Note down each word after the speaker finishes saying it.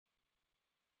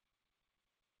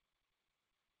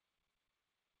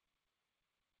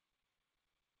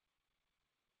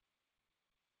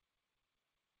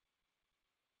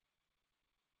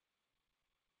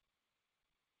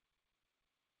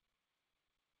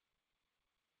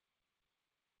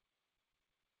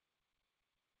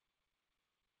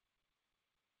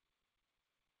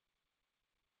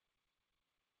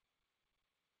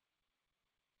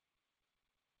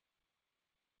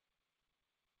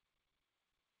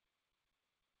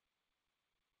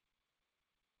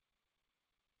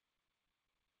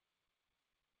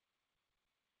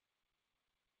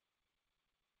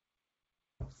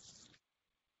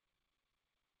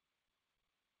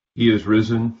He is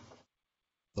risen.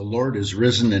 The Lord is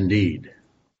risen indeed.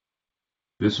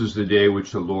 This is the day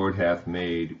which the Lord hath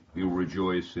made. We will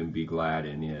rejoice and be glad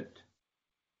in it.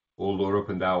 O Lord,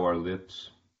 open thou our lips.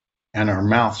 And our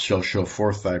mouth shall show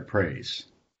forth thy praise.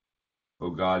 O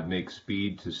God, make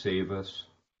speed to save us.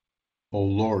 O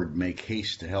Lord, make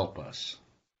haste to help us.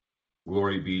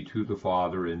 Glory be to the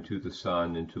Father, and to the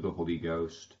Son, and to the Holy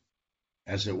Ghost.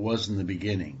 As it was in the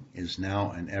beginning, is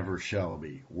now, and ever shall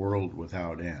be, world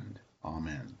without end.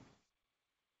 Amen.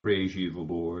 Praise ye the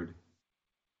Lord.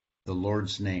 The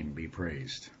Lord's name be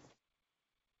praised.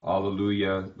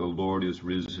 Alleluia, the Lord is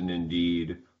risen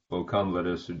indeed. O come, let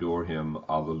us adore him.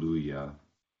 Alleluia.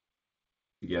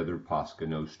 Together, Pascha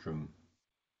Nostrum.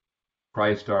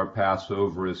 Christ our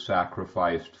Passover is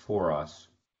sacrificed for us.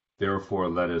 Therefore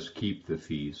let us keep the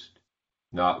feast,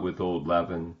 not with old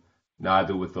leaven,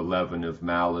 neither with the leaven of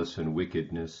malice and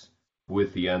wickedness, but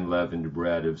with the unleavened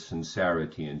bread of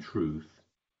sincerity and truth.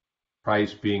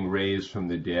 Christ being raised from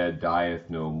the dead dieth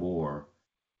no more.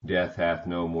 Death hath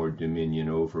no more dominion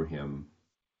over him.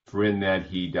 For in that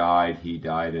he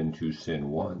died unto sin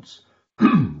once,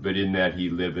 but in that he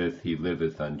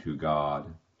liveth unto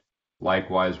God.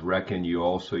 Likewise reckon ye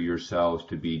also yourselves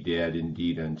to be dead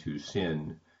indeed unto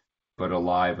sin, but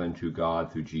alive unto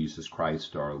God through Jesus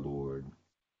Christ our Lord.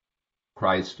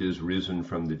 Christ is risen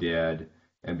from the dead,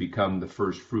 and become the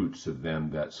firstfruits of them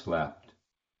that slept.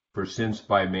 For since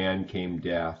by man came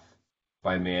death,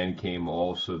 by man came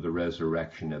also the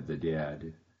resurrection of the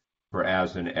dead. For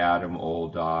as in Adam all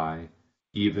die,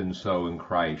 even so in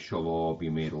Christ shall all be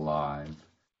made alive.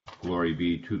 Glory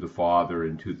be to the Father,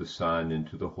 and to the Son, and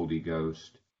to the Holy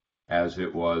Ghost, as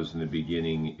it was in the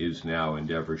beginning, is now, and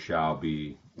ever shall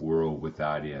be, world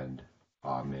without end.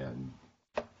 Amen.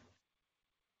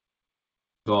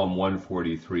 Psalm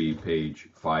 143, page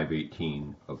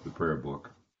 518 of the prayer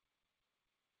book.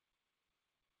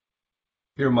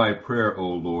 Hear my prayer, O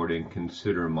Lord, and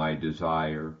consider my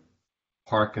desire.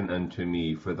 Hearken unto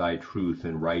me for thy truth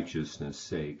and righteousness'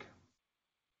 sake.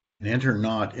 And enter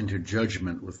not into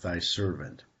judgment with thy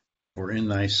servant, for in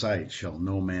thy sight shall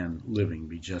no man living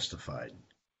be justified.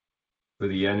 For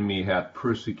the enemy hath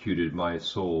persecuted my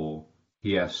soul,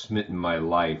 he hath smitten my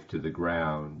life to the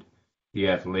ground. He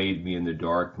hath laid me in the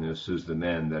darkness as the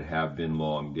men that have been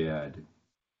long dead.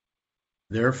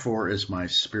 Therefore is my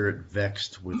spirit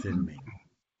vexed within me,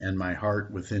 and my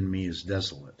heart within me is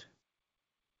desolate.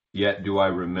 Yet do I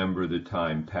remember the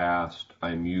time past,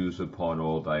 I muse upon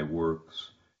all thy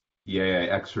works. Yea,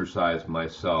 I exercise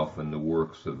myself in the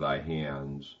works of thy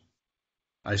hands.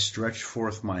 I stretch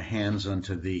forth my hands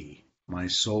unto thee. My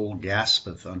soul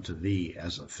gaspeth unto thee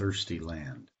as a thirsty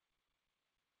land.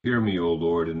 Hear me, O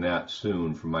Lord, and that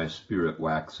soon, for my spirit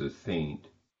waxeth faint.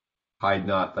 Hide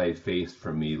not thy face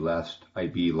from me, lest I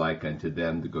be like unto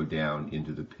them that go down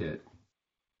into the pit.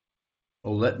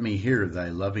 O let me hear thy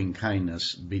loving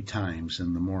kindness betimes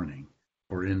in the morning,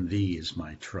 for in thee is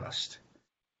my trust.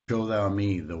 Show thou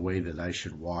me the way that I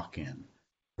should walk in,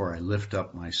 for I lift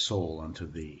up my soul unto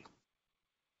thee.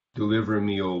 Deliver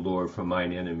me, O Lord, from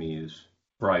mine enemies,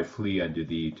 for I flee unto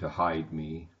thee to hide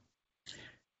me.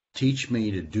 Teach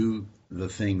me to do the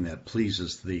thing that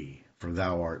pleases thee, for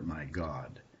thou art my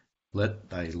God. Let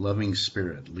thy loving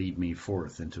spirit lead me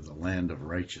forth into the land of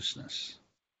righteousness.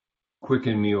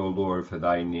 Quicken me, O Lord, for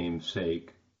thy name's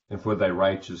sake, and for thy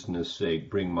righteousness' sake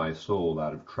bring my soul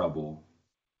out of trouble.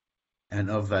 And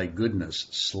of thy goodness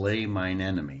slay mine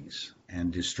enemies,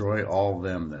 and destroy all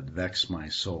them that vex my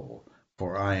soul,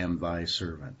 for I am thy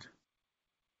servant.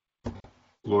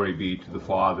 Glory be to the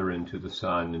Father, and to the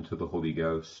Son, and to the Holy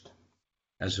Ghost.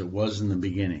 As it was in the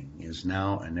beginning, is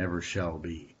now, and ever shall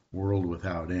be, world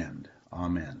without end.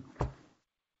 Amen.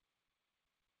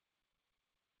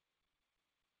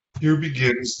 Here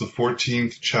begins the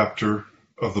 14th chapter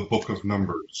of the book of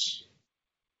Numbers.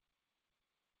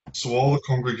 So all the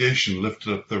congregation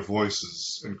lifted up their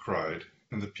voices and cried,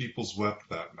 and the peoples wept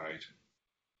that night.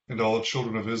 And all the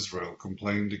children of Israel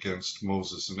complained against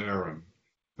Moses and Aaron,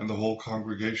 and the whole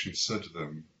congregation said to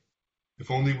them,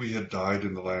 If only we had died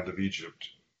in the land of Egypt,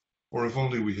 or if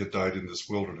only we had died in this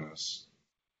wilderness.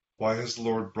 Why has the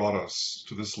Lord brought us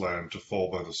to this land to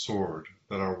fall by the sword,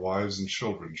 that our wives and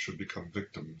children should become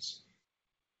victims?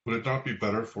 Would it not be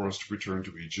better for us to return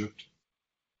to Egypt?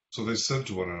 So they said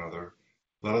to one another,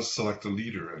 Let us select a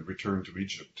leader and return to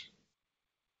Egypt.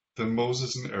 Then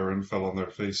Moses and Aaron fell on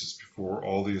their faces before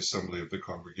all the assembly of the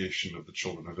congregation of the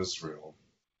children of Israel.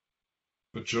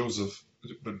 But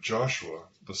Joshua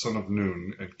the son of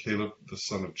Nun and Caleb the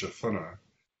son of Jephunneh,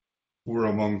 who were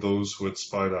among those who had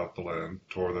spied out the land,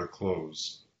 tore their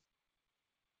clothes.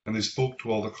 And they spoke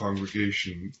to all the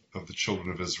congregation of the children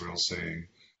of Israel, saying,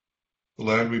 The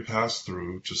land we passed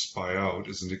through to spy out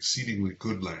is an exceedingly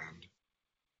good land.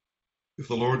 If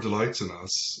the Lord delights in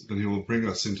us, then he will bring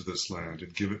us into this land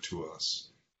and give it to us,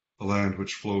 a land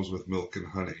which flows with milk and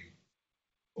honey.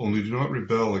 Only do not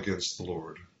rebel against the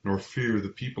Lord, nor fear the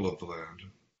people of the land,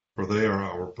 for they are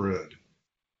our bread.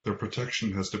 Their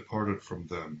protection has departed from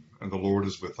them, and the Lord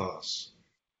is with us.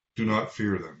 Do not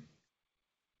fear them.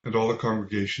 And all the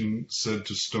congregation said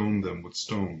to stone them with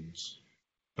stones.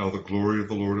 Now the glory of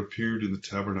the Lord appeared in the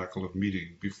tabernacle of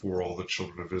meeting before all the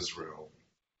children of Israel.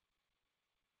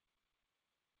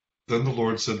 Then the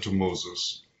Lord said to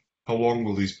Moses, How long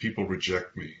will these people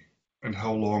reject me? And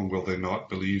how long will they not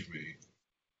believe me,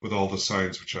 with all the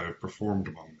signs which I have performed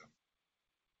among them?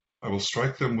 I will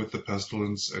strike them with the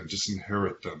pestilence and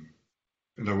disinherit them,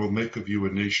 and I will make of you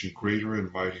a nation greater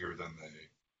and mightier than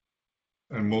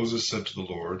they. And Moses said to the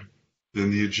Lord,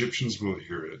 Then the Egyptians will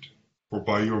hear it, for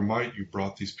by your might you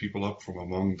brought these people up from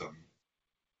among them,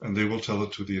 and they will tell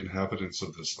it to the inhabitants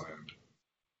of this land.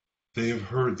 They have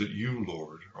heard that you,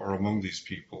 Lord, are among these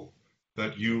people,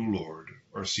 that you, Lord,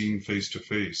 are seen face to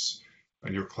face,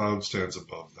 and your cloud stands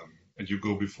above them, and you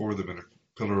go before them in a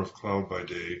pillar of cloud by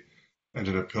day, and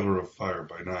in a pillar of fire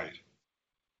by night.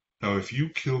 Now if you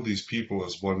kill these people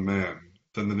as one man,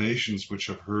 then the nations which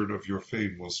have heard of your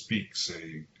fame will speak,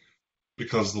 saying,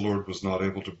 Because the Lord was not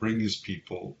able to bring this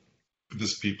people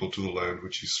to the land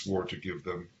which he swore to give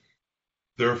them,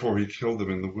 therefore he killed them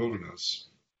in the wilderness.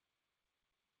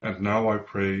 And now I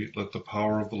pray, let the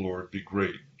power of the Lord be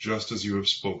great, just as you have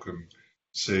spoken,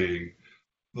 saying,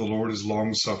 The Lord is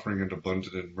long-suffering and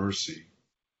abundant in mercy,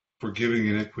 forgiving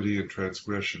iniquity and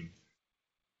transgression,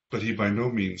 but he by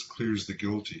no means clears the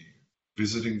guilty,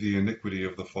 visiting the iniquity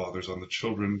of the fathers on the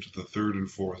children to the third and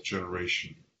fourth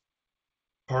generation.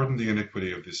 Pardon the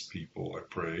iniquity of this people, I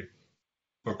pray,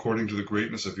 according to the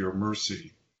greatness of your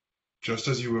mercy, just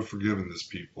as you have forgiven this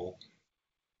people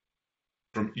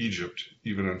from Egypt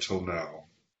even until now.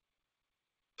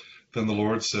 Then the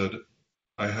Lord said,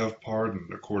 I have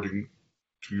pardoned according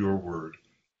to your word,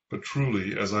 but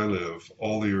truly, as I live,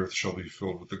 all the earth shall be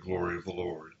filled with the glory of the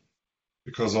Lord.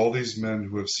 Because all these men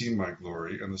who have seen my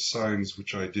glory and the signs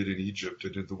which I did in Egypt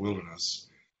and in the wilderness,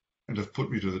 and have put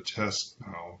me to the test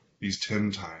now, these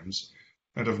 10 times,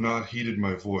 and have not heeded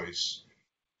my voice,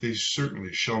 they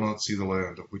certainly shall not see the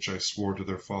land of which I swore to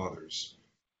their fathers,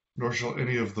 nor shall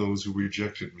any of those who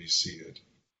rejected me see it.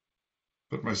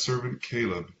 But my servant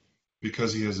Caleb,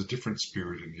 because he has a different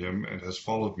spirit in him and has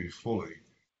followed me fully,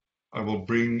 I will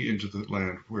bring into the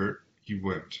land where he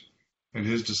went, and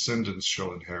his descendants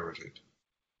shall inherit it.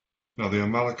 Now the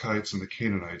Amalekites and the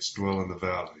Canaanites dwell in the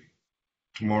valley.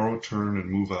 Tomorrow turn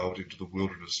and move out into the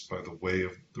wilderness by the way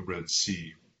of the Red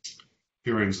Sea.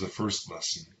 Here ends the first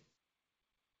lesson.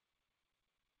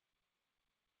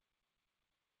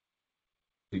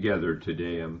 Together Te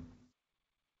Deum.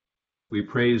 We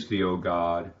praise thee, O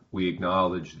God, we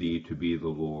acknowledge thee to be the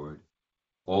Lord.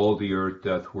 All the earth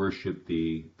doth worship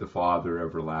thee, the Father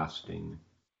everlasting.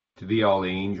 To thee all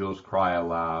angels cry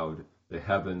aloud, the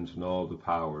heavens and all the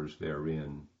powers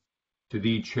therein. To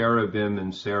thee cherubim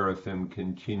and seraphim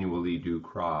continually do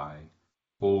cry,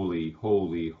 Holy,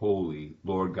 holy, holy,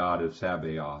 Lord God of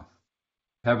Sabaoth.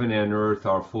 Heaven and earth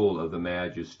are full of the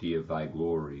majesty of thy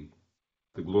glory.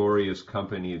 The glorious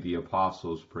company of the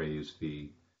apostles praise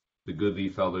thee. The goodly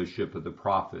fellowship of the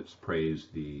prophets praise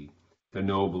thee. The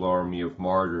noble army of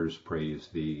martyrs praise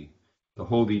thee. The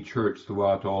holy church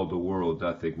throughout all the world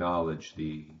doth acknowledge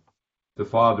thee. The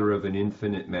Father of an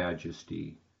infinite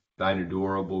majesty, thine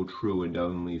adorable, true, and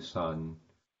only Son,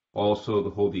 also the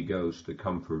Holy Ghost, the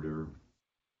Comforter.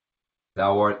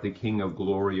 Thou art the King of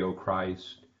glory, O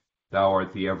Christ. Thou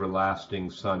art the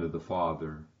everlasting Son of the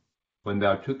Father. When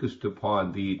thou tookest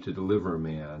upon thee to deliver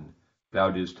man, thou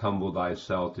didst humble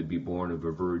thyself to be born of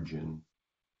a virgin.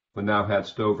 When thou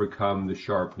hadst overcome the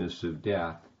sharpness of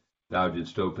death, thou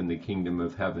didst open the kingdom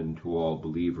of heaven to all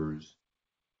believers.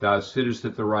 Thou sittest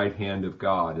at the right hand of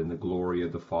God in the glory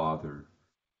of the Father.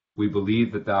 We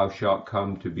believe that thou shalt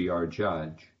come to be our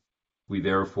judge. We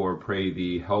therefore pray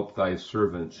thee, help thy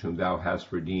servants whom thou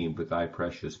hast redeemed with thy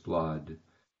precious blood.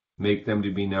 Make them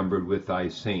to be numbered with thy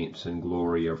saints in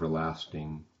glory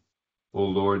everlasting. O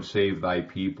Lord, save thy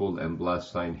people and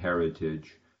bless thine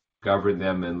heritage. Govern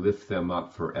them and lift them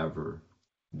up forever.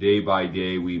 Day by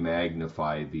day we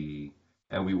magnify thee,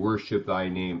 and we worship thy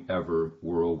name ever,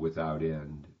 world without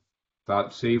end.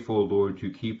 Vouchsafe, O Lord, to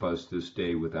keep us this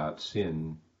day without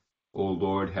sin. O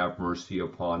Lord, have mercy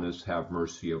upon us, have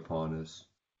mercy upon us.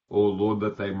 O Lord,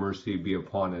 let thy mercy be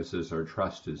upon us as our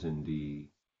trust is in thee.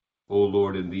 O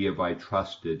Lord, in thee have I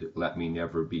trusted, let me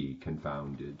never be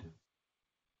confounded.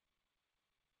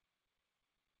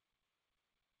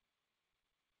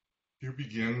 Here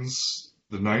begins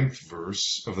the 9th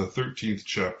verse of the 13th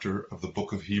chapter of the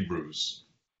book of Hebrews.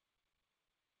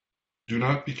 Do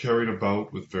not be carried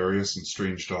about with various and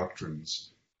strange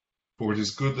doctrines, for it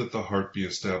is good that the heart be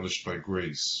established by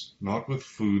grace, not with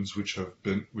foods which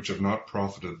have not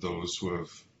profited those who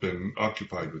have been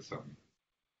occupied with them.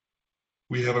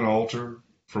 We have an altar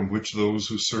from which those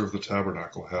who serve the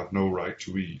tabernacle have no right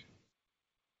to eat.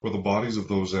 For the bodies of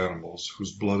those animals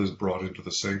whose blood is brought into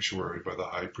the sanctuary by the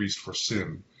high priest for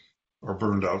sin are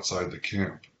burned outside the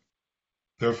camp.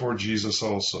 Therefore Jesus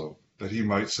also, that he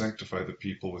might sanctify the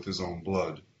people with his own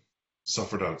blood,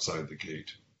 suffered outside the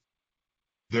gate.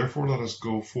 Therefore let us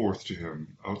go forth to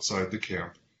him outside the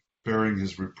camp, bearing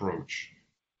his reproach.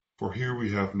 For here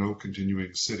we have no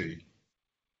continuing city,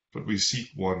 but we seek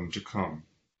one to come.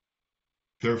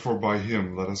 Therefore by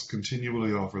him let us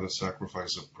continually offer the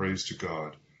sacrifice of praise to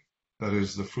God, that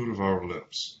is, the fruit of our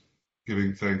lips,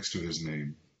 giving thanks to his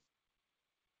name.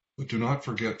 But do not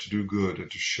forget to do good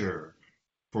and to share,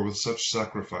 for with such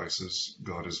sacrifices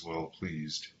God is well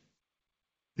pleased.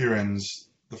 Here ends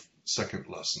the second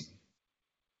lesson.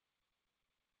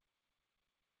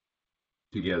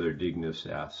 Together, Dignus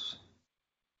Es.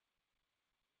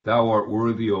 Thou art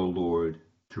worthy, O Lord,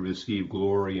 to receive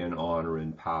glory and honor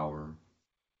and power.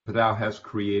 For thou hast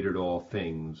created all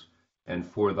things, and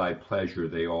for thy pleasure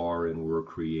they are and were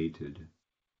created.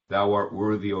 Thou art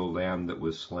worthy, O Lamb that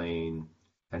was slain,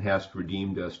 and hast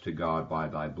redeemed us to God by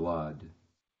thy blood,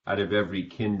 out of every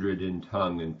kindred and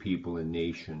tongue and people and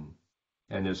nation,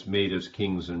 and hast made us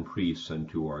kings and priests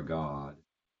unto our God.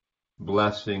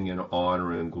 Blessing and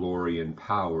honor and glory and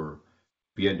power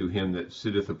be unto him that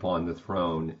sitteth upon the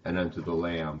throne, and unto the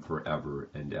Lamb for ever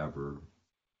and ever.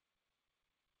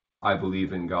 I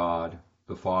believe in God,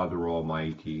 the Father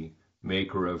Almighty,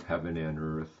 maker of heaven and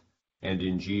earth, and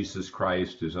in Jesus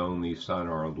Christ, his only Son,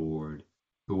 our Lord,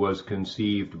 who was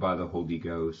conceived by the Holy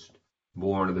Ghost,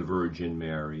 born of the Virgin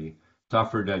Mary,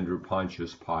 suffered under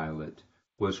Pontius Pilate,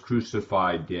 was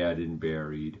crucified, dead, and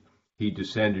buried. He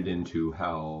descended into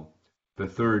hell. The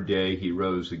third day he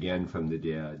rose again from the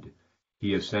dead.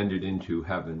 He ascended into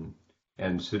heaven,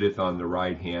 and sitteth on the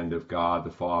right hand of God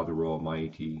the Father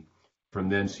Almighty. From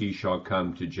thence he shall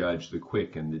come to judge the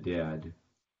quick and the dead.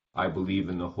 I believe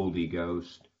in the Holy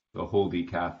Ghost, the Holy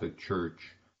Catholic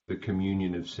Church, the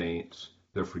communion of saints,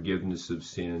 the forgiveness of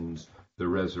sins, the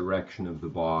resurrection of the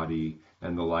body,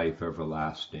 and the life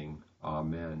everlasting.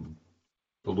 Amen.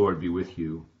 The Lord be with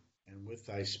you. And with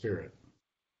thy spirit.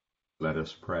 Let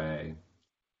us pray.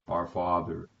 Our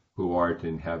Father, who art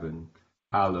in heaven,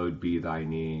 hallowed be thy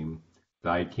name.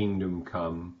 Thy kingdom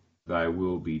come, thy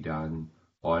will be done,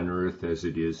 on earth as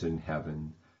it is in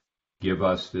heaven. Give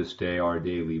us this day our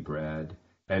daily bread,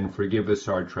 and forgive us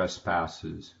our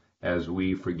trespasses, as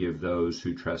we forgive those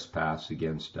who trespass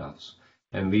against us.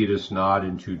 And lead us not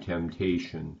into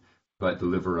temptation, but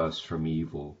deliver us from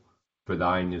evil. For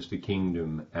thine is the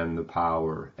kingdom, and the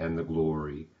power, and the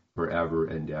glory, forever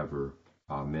and ever.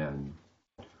 Amen.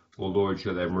 O Lord,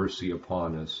 show thy mercy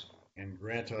upon us, and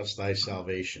grant us thy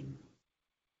salvation.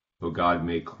 O God,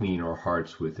 make clean our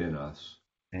hearts within us,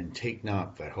 and take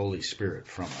not thy Holy Spirit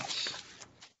from us.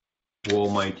 O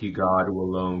Almighty God, who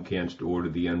alone canst order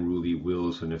the unruly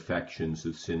wills and affections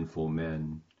of sinful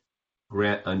men,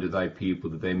 grant unto thy people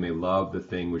that they may love the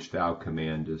thing which thou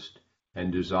commandest,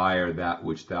 and desire that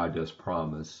which thou dost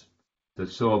promise, that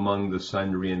so among the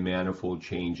sundry and manifold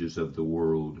changes of the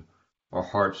world, our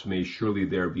hearts may surely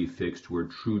there be fixed where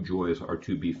true joys are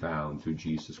to be found through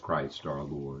Jesus Christ our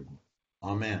Lord.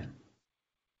 Amen.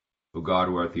 O God,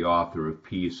 who art the author of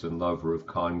peace and lover of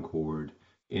concord,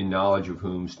 in knowledge of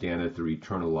whom standeth the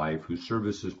eternal life, whose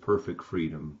service is perfect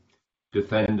freedom,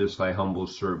 defend us, thy humble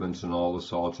servants, in all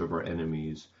assaults of our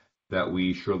enemies, that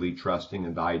we, surely trusting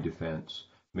in thy defense,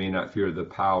 may not fear the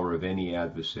power of any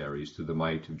adversaries, through the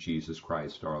might of Jesus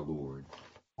Christ our Lord.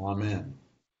 Amen.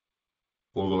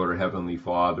 O Lord, our heavenly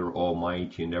Father,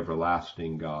 almighty and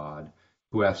everlasting God,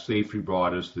 who hast safely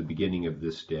brought us to the beginning of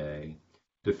this day,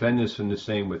 defend us in the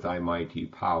same with thy mighty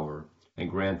power, and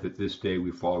grant that this day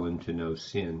we fall into no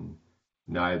sin,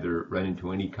 neither run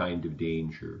into any kind of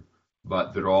danger,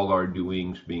 but that all our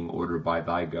doings, being ordered by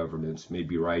thy governance, may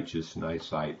be righteous in thy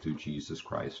sight through Jesus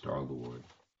Christ our Lord.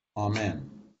 Amen.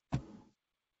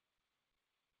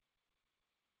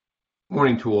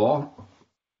 Morning to all.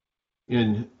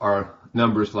 In our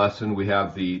Numbers lesson, we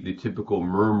have the typical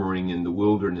murmuring in the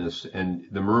wilderness, and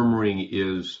the murmuring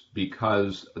is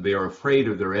because they are afraid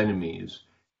of their enemies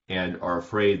and are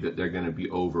afraid that they're going to be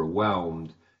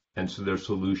overwhelmed. And so their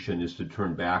solution is to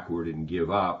turn backward and give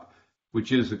up,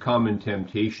 which is a common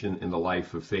temptation in the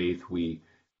life of faith. We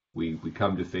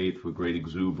come to faith with great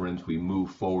exuberance. We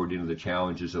move forward into the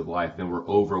challenges of life. Then we're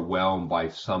overwhelmed by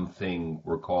something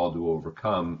we're called to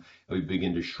overcome, and we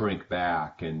begin to shrink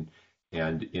back. And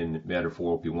in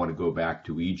metaphor, we want to go back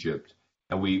to Egypt.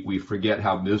 And we forget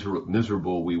how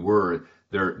miserable we were.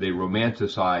 They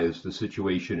romanticize the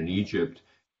situation in Egypt.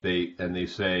 They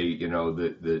say, you know,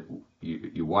 that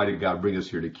why did God bring us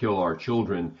here to kill our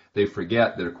children? They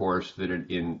forget that, of course, that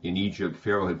in Egypt,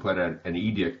 Pharaoh had put out an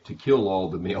edict to kill all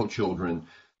the male children,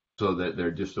 so that they're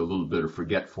just a little bit of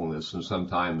forgetfulness. And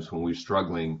sometimes when we're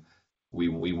struggling,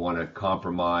 we want to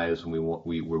compromise, and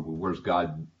where's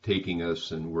God taking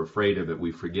us, and we're afraid of it.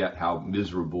 We forget how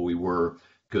miserable we were,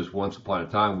 because once upon a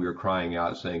time we were crying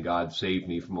out saying, God, save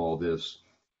me from all this.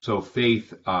 So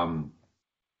faith,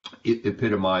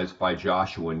 epitomized by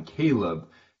Joshua and Caleb,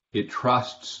 it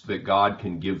trusts that God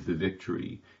can give the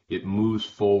victory. It moves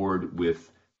forward with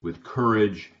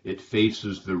courage. It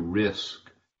faces the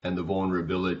risk and the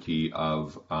vulnerability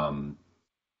of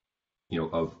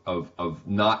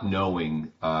not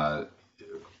knowing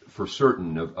for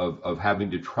certain, of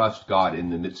having to trust God in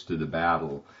the midst of the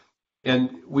battle.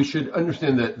 And we should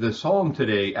understand that the psalm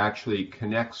today actually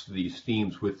connects these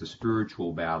themes with the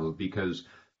spiritual battle, because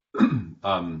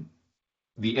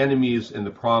the enemies in the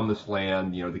promised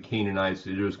land, the Canaanites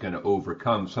that Israel's going to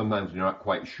overcome, sometimes you're not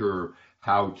quite sure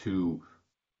how to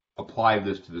apply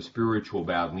this to the spiritual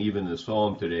battle. And even the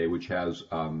psalm today, which has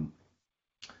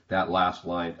that last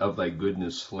line, of thy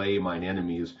goodness slay mine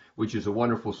enemies, which is a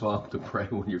wonderful psalm to pray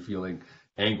when you're feeling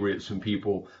angry at some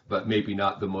people, but maybe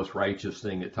not the most righteous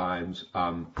thing at times.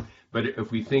 But if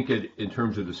we think it in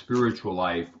terms of the spiritual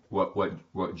life,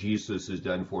 what Jesus has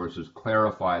done for us is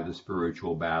clarify the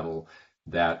spiritual battle,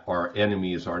 that our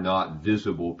enemies are not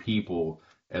visible people.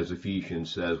 As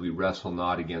Ephesians says, we wrestle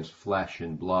not against flesh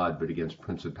and blood, but against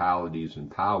principalities and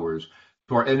powers.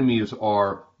 So our enemies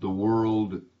are the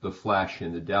world, the flesh,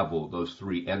 and the devil, those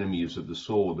three enemies of the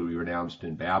soul that we renounced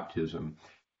in baptism.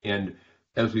 And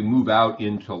as we move out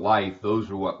into life,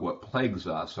 those are what plagues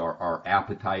us, our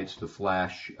appetites, the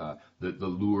flesh, the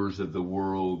lures of the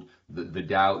world, the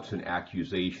doubts and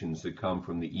accusations that come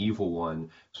from the evil one.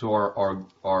 So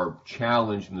our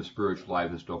challenge in the spiritual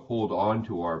life is to hold on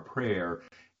to our prayer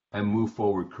and move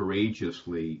forward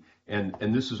courageously. And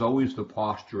this is always the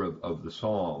posture of the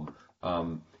psalm.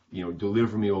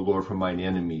 Deliver me, O Lord, from mine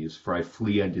enemies, for I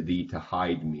flee unto thee to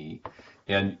hide me.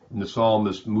 And the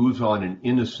psalmist moves on in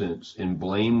innocence, in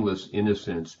blameless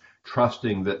innocence,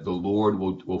 trusting that the Lord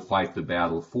will fight the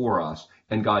battle for us,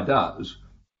 and God does.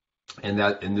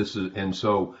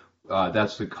 So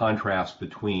that's the contrast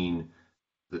between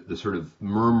the sort of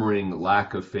murmuring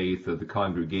lack of faith of the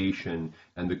congregation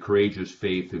and the courageous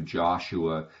faith of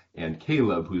Joshua and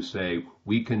Caleb, who say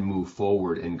we can move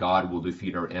forward and God will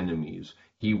defeat our enemies.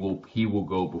 He will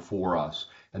go before us.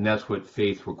 And that's what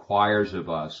faith requires of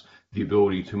us, the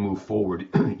ability to move forward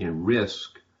in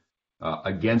risk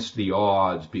against the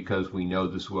odds, because we know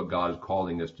this is what God is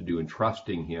calling us to do, and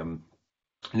trusting him.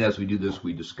 And as we do this,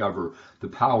 we discover the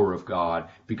power of God,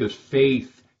 because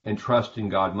faith and trust in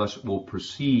God will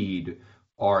precede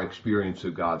our experience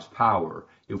of God's power.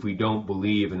 If we don't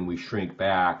believe and we shrink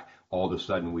back, all of a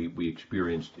sudden we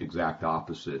experience exact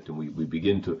opposite, and we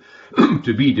begin to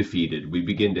to be defeated. We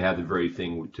begin to have the very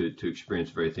thing, to experience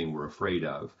the very thing we're afraid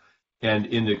of. And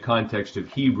in the context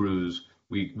of Hebrews,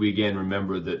 we again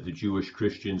remember that the Jewish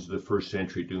Christians of the first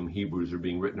century, to whom Hebrews are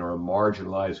being written, are a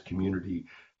marginalized community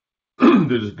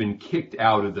that has been kicked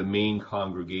out of the main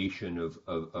congregation of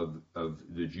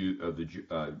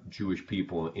the Jewish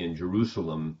people in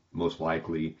Jerusalem, most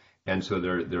likely. And so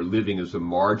they're living as a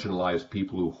marginalized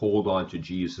people who hold on to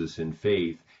Jesus in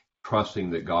faith, trusting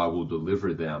that God will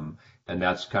deliver them. And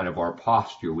that's kind of our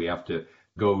posture. We have to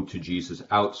go to Jesus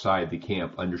outside the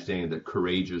camp, understanding that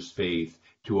courageous faith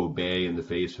to obey in the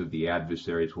face of the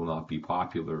adversaries will not be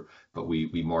popular, but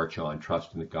we march on,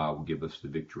 trusting that God will give us the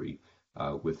victory,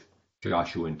 with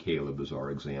Joshua and Caleb as our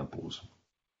examples.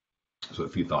 So a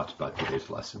few thoughts about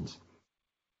today's lessons.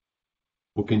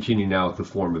 We'll continue now with the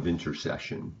form of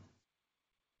intercession.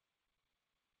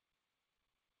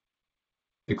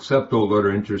 Accept, O Lord,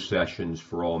 our intercessions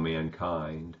for all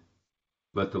mankind.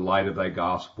 Let the light of thy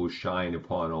gospel shine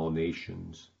upon all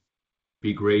nations.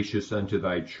 Be gracious unto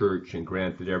thy church, and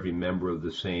grant that every member of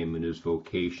the same in his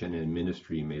vocation and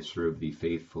ministry may serve thee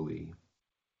faithfully.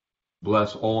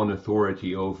 Bless all in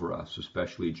authority over us,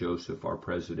 especially Joseph, our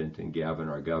president, and Gavin,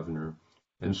 our governor,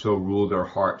 and so rule their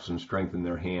hearts and strengthen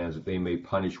their hands, that they may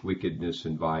punish wickedness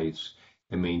and vice,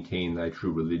 and maintain thy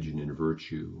true religion and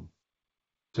virtue.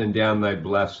 Send down thy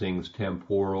blessings,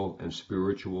 temporal and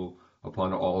spiritual,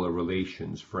 upon all our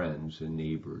relations, friends, and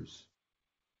neighbors.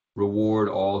 Reward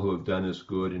all who have done us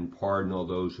good, and pardon all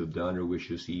those who have done or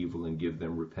wish us evil, and give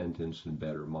them repentance and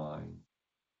better mind.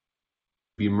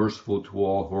 Be merciful to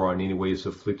all who are in any ways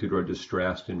afflicted or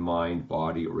distressed in mind,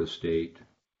 body, or estate.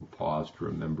 We'll pause to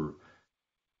remember,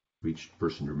 for each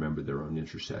person to remember their own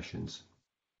intercessions.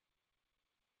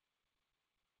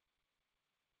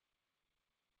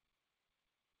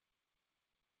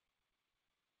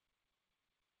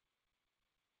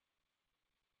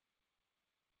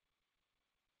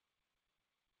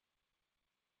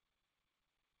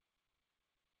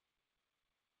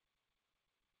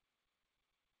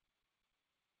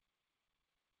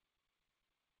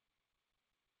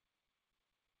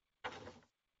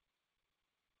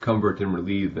 Comfort and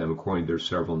relieve them according to their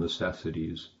several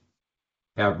necessities.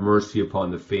 Have mercy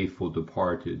upon the faithful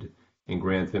departed, and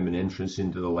grant them an entrance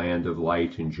into the land of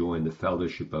light and joy in the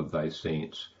fellowship of thy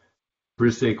saints. For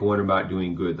the sake of one about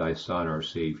doing good, thy Son, our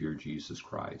Savior, Jesus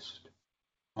Christ.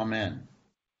 Amen.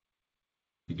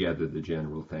 Together the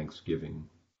general thanksgiving.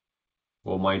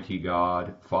 Almighty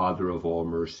God, Father of all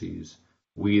mercies,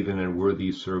 we, the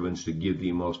unworthy servants, do give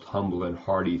thee most humble and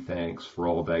hearty thanks for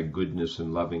all thy goodness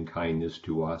and loving kindness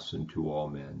to us and to all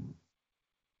men.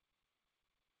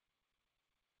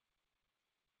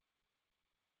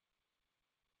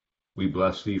 We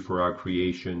bless thee for our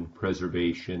creation,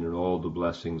 preservation, and all the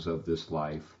blessings of this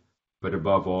life, but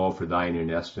above all for thine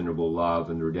inestimable love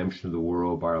and the redemption of the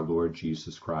world by our Lord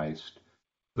Jesus Christ,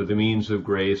 for the means of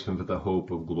grace and for the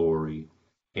hope of glory.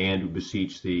 And we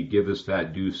beseech thee, give us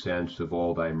that due sense of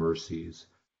all thy mercies,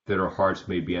 that our hearts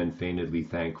may be unfeignedly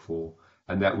thankful,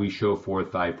 and that we show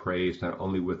forth thy praise not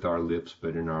only with our lips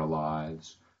but in our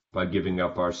lives, by giving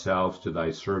up ourselves to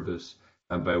thy service,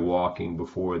 and by walking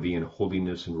before thee in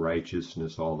holiness and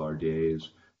righteousness all our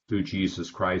days, through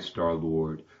Jesus Christ our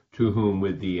Lord, to whom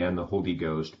with thee and the Holy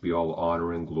Ghost be all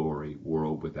honor and glory,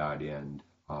 world without end.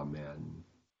 Amen.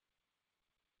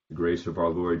 The grace of our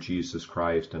Lord Jesus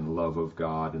Christ, and the love of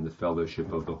God, and the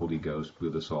fellowship of the Holy Ghost be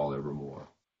with us all evermore.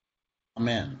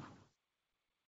 Amen.